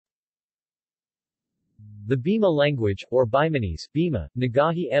The Bima language, or Bimanese, Bima,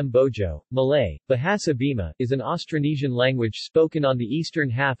 Nagahi Bojo, Malay, Bahasa Bima, is an Austronesian language spoken on the eastern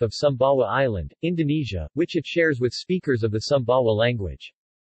half of Sumbawa Island, Indonesia, which it shares with speakers of the Sumbawa language.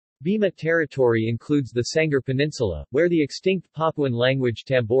 Bima territory includes the Sangir Peninsula, where the extinct Papuan language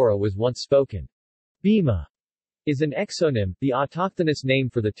Tambora was once spoken. Bima is an exonym. The autochthonous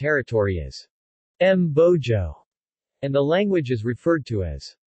name for the territory is Bojo, and the language is referred to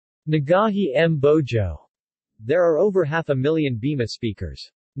as Nagahi Bojo. There are over 500,000 Bima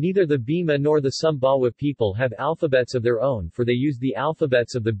speakers. Neither the Bima nor the Sumbawa people have alphabets of their own, for they use the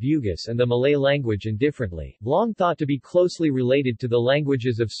alphabets of the Bugis and the Malay language indifferently. Long thought to be closely related to the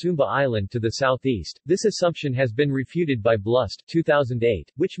languages of Sumba Island to the southeast, this assumption has been refuted by Blust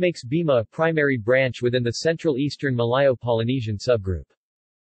 2008, which makes Bima a primary branch within the Central Eastern Malayo-Polynesian subgroup.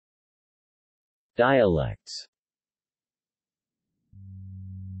 Dialects.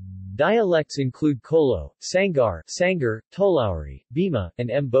 Dialects include Kolo, Sangar, Sangar, Tolauri, Bima,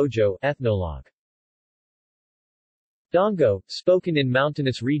 and Mbojo ethnologue. Dongo, spoken in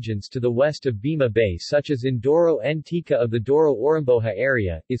mountainous regions to the west of Bima Bay such as in Doro Ntika of the Doro-Oromboha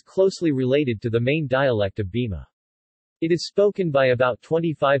area, is closely related to the main dialect of Bima. It is spoken by about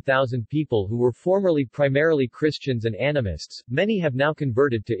 25,000 people who were formerly primarily Christians and animists. Many have now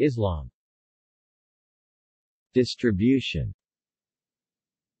converted to Islam. Distribution.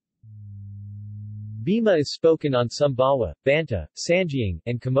 Bima is spoken on Sumbawa, Banta, Sangiang,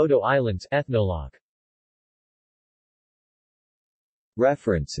 and Komodo Islands ethnologue.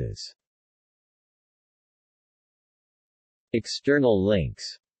 References. External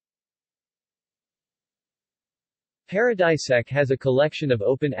links. Paradisec has a collection of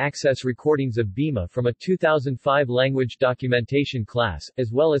open-access recordings of Bima from a 2005 language documentation class,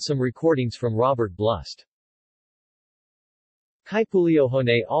 as well as some recordings from Robert Blust.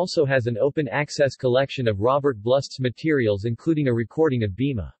 Kaipuliohone also has an open-access collection of Robert Blust's materials including a recording of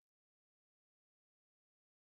Bima.